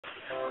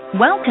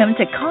Welcome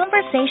to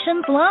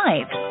Conversations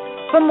Live.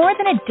 For more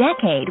than a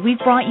decade, we've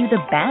brought you the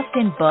best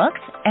in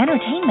books,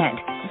 entertainment,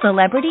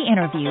 celebrity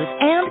interviews,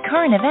 and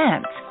current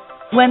events.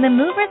 When the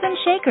movers and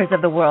shakers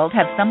of the world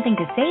have something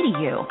to say to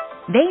you,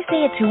 they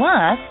say it to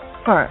us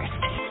first.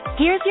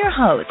 Here's your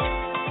host,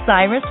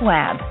 Cyrus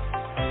Webb.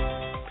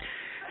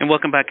 And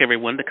welcome back,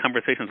 everyone, to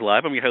Conversations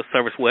Live. I'm your host,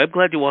 Cyrus Webb.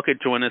 Glad you all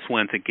could join us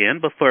once again.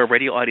 But for our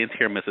radio audience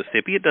here in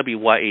Mississippi at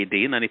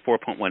WYAD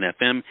 94.1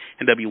 FM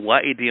and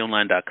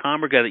WYADonline.com,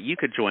 we're glad that you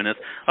could join us.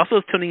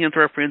 Also tuning in to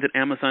our friends at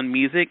Amazon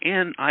Music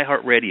and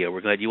iHeartRadio.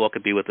 We're glad you all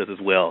could be with us as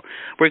well.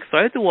 We're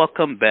excited to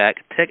welcome back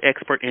Tech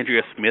Expert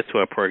Andrea Smith to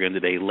our program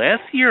today.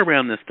 Last year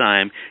around this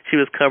time, she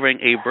was covering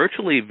a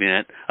virtual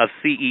event of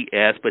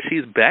CES, but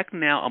she's back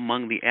now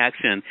among the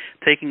action,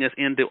 taking us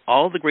into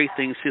all the great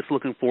things she's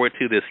looking forward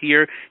to this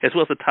year, as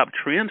well as the top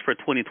trends for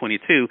 2022.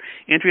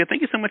 Andrea,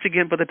 thank you so much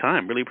again for the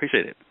time. Really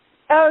appreciate it.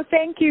 Oh,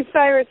 thank you,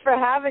 Cyrus, for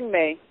having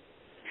me.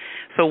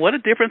 So what a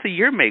difference a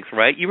year makes,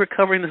 right? You were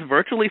covering this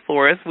virtually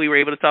for us. We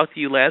were able to talk to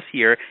you last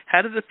year.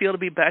 How does it feel to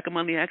be back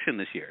among the action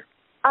this year?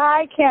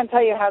 I can't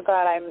tell you how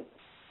glad I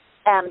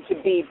am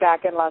to be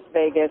back in Las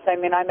Vegas.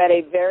 I mean, I'm at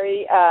a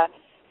very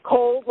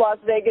cold Las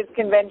Vegas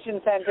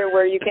Convention Center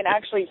where you can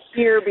actually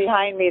hear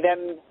behind me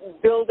them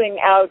building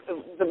out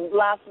the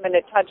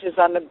last-minute touches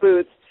on the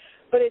booths.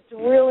 But it's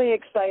really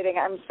exciting.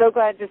 I'm so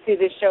glad to see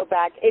this show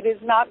back. It is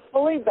not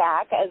fully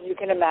back, as you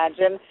can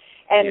imagine,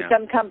 and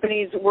some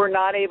companies were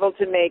not able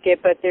to make it,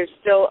 but there's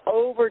still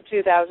over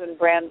 2,000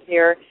 brands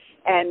here,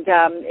 and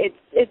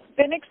it's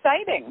been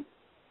exciting.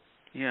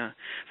 Yeah.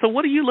 So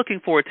what are you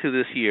looking forward to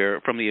this year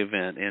from the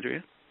event,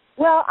 Andrea?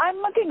 Well, I'm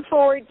looking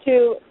forward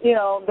to,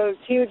 those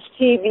huge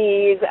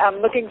TVs.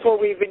 I'm looking forward,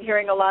 we've been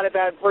hearing a lot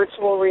about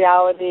virtual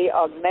reality,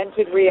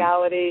 augmented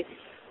reality,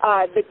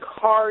 the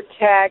car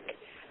tech,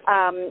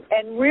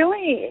 and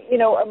really,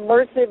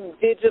 immersive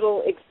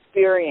digital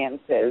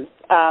experiences.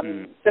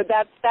 So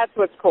that's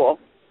what's cool.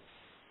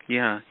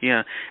 Yeah.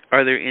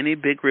 Are there any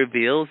big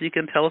reveals you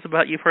can tell us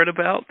about, you've heard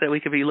about, that we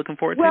could be looking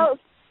forward to? Well,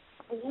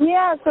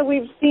 yeah, so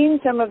we've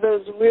seen some of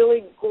those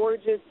really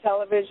gorgeous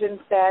television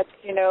sets,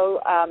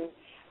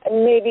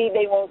 maybe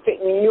they won't fit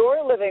in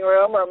your living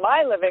room or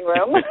my living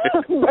room,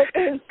 but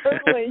they're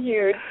certainly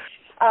huge.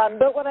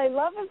 But what I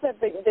love is that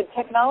the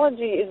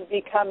technology is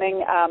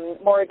becoming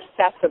more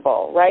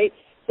accessible, right?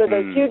 So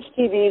those huge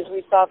TVs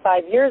we saw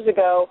 5 years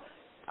ago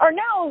are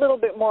now a little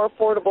bit more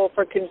affordable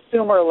for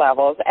consumer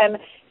levels. And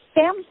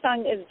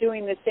Samsung is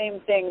doing the same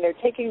thing. They're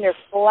taking their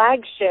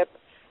flagship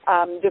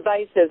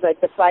devices, like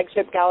the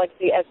flagship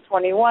Galaxy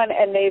S21,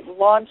 and they've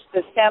launched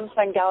the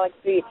Samsung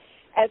Galaxy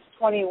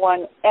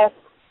S21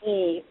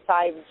 FE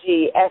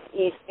 5G,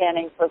 FE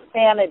standing for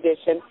Fan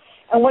Edition.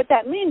 And what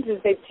that means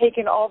is they've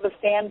taken all the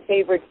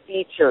fan-favorite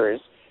features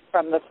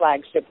from the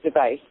flagship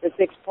device, the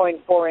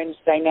 6.4-inch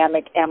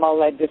dynamic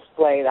AMOLED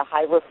display, the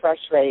high refresh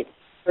rate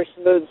for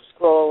smooth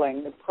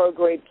scrolling, the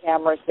pro-grade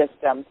camera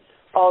system,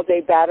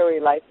 all-day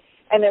battery life,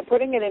 and they're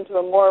putting it into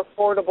a more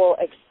affordable,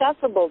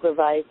 accessible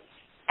device.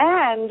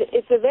 And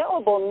it's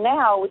available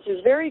now, which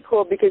is very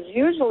cool because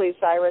usually,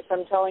 Cyrus,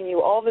 I'm telling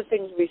you, all the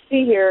things we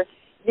see here,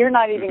 you're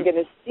not even going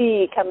to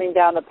see coming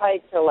down the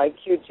pike till like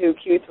Q2,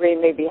 Q3,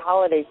 maybe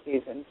holiday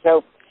season.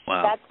 So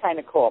That's kind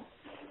of cool.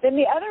 Then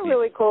the other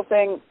really cool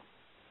thing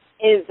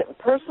is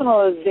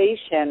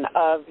personalization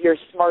of your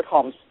smart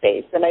home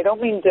space. And I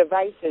don't mean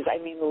devices,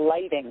 I mean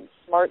lighting,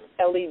 smart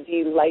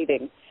LED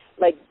lighting,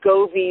 like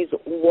Govi's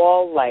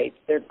wall lights,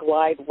 their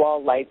Glide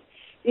wall lights.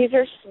 These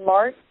are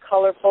smart,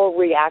 colorful,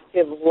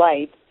 reactive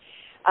lights.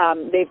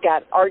 They've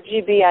got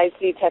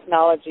RGB-IC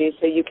technology,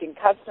 so you can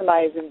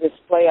customize and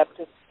display up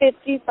to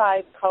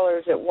 55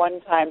 colors at one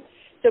time.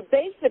 So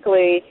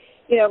basically,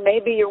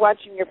 maybe you're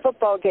watching your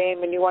football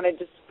game and you want to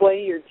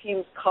display your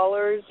team's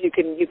colors. You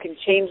can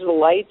change the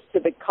lights to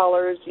the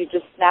colors. You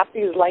just snap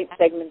these light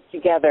segments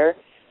together,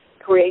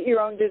 create your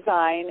own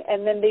design,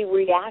 and then they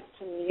react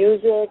to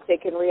music. They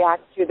can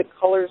react to the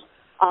colors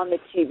on the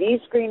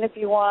TV screen if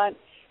you want.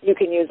 You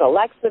can use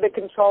Alexa to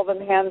control them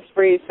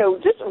hands-free. So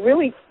just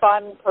really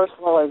fun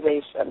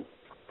personalization.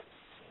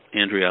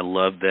 Andrea, I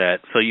love that.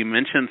 So you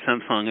mentioned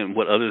Samsung and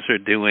what others are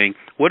doing.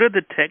 What are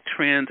the tech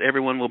trends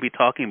everyone will be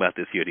talking about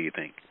this year, do you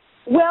think?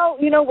 Well,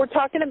 we're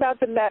talking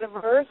about the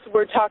metaverse.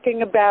 We're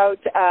talking about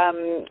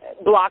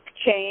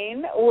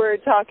blockchain. We're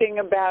talking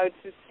about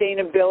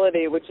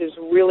sustainability, which is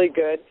really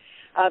good.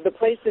 The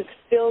place is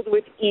filled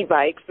with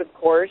e-bikes, of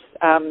course.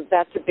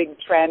 That's a big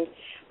trend.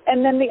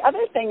 And then the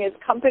other thing is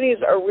companies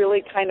are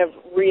really kind of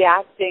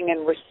reacting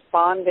and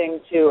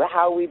responding to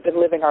how we've been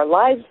living our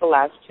lives the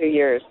last 2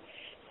 years.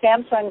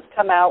 Samsung's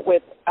come out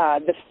with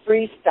the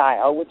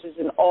Freestyle, which is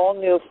an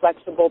all-new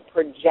flexible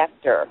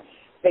projector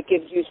that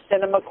gives you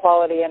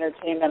cinema-quality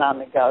entertainment on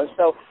the go.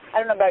 So I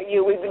don't know about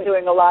you, we've been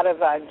doing a lot of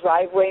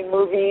driveway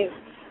movies.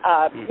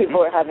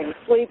 People are having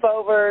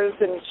sleepovers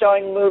and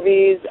showing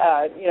movies,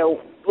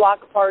 block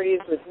parties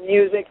with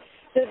music.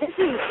 So this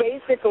is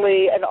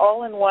basically an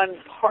all-in-one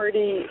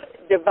party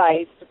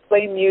device to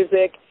play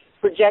music,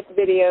 project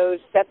videos,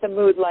 set the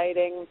mood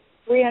lighting,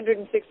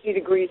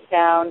 360-degree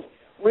sound,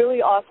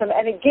 really awesome.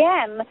 And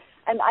again,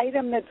 an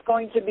item that's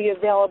going to be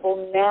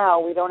available now.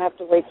 We don't have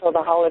to wait till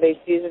the holiday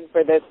season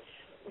for this.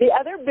 The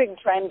other big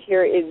trend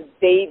here is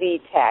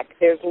baby tech.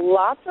 There's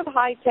lots of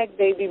high-tech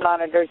baby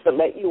monitors that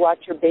let you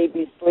watch your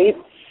baby sleep.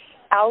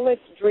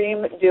 Owlet's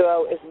Dream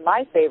Duo is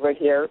my favorite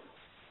here.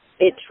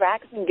 It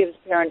tracks and gives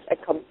parents a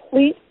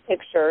complete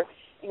picture,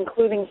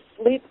 including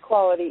sleep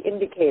quality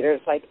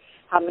indicators like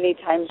how many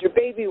times your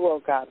baby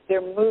woke up,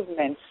 their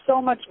movement, so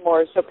much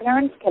more, so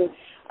parents can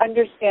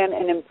understand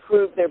and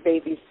improve their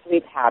baby's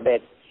sleep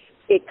habits.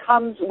 It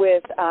comes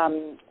with,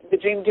 the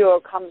Dream Duo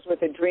comes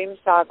with a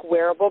DreamSock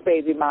wearable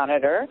baby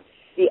monitor,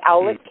 the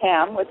Owlet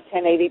Cam with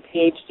 1080p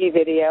HD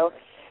video,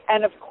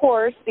 and, of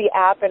course, the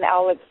app and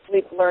Owlet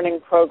Sleep Learning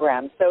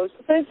Program. So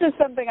this is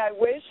something I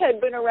wish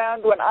had been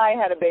around when I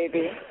had a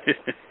baby.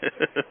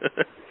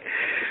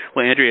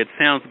 Well, Andrea, it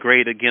sounds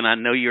great. Again, I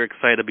know you're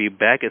excited to be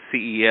back at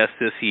CES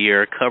this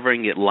year,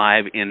 covering it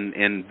live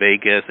in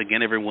Vegas.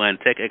 Again, everyone,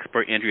 Tech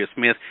Expert Andrea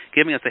Smith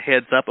giving us a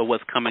heads up of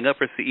what's coming up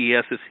for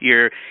CES this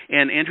year.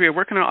 And, Andrea,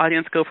 where can our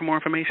audience go for more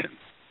information?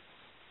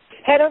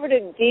 Head over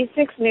to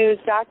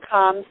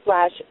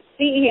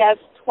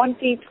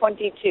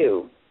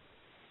d6news.com/CES2022.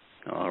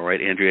 All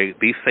right, Andrea,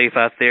 be safe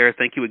out there.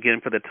 Thank you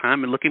again for the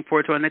time, and looking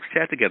forward to our next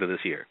chat together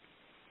this year.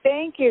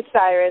 Thank you,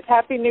 Cyrus.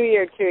 Happy New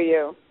Year to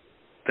you.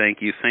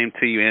 Thank you. Same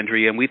to you,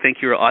 Andrea. And we thank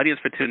your audience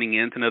for tuning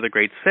in to another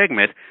great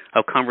segment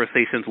of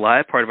Conversations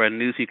Live, part of our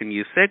News You Can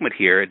Use segment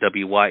here at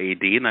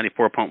WYAD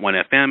 94.1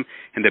 FM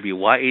and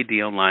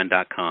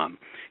WYADonline.com.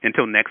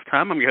 Until next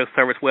time, I'm your host,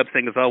 Cyrus Webb,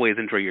 saying as always,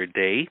 enjoy your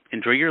day,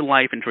 enjoy your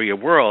life, enjoy your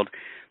world.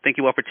 Thank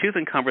you all for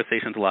choosing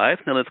Conversations Live.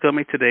 Now let's go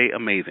make today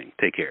amazing.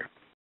 Take care.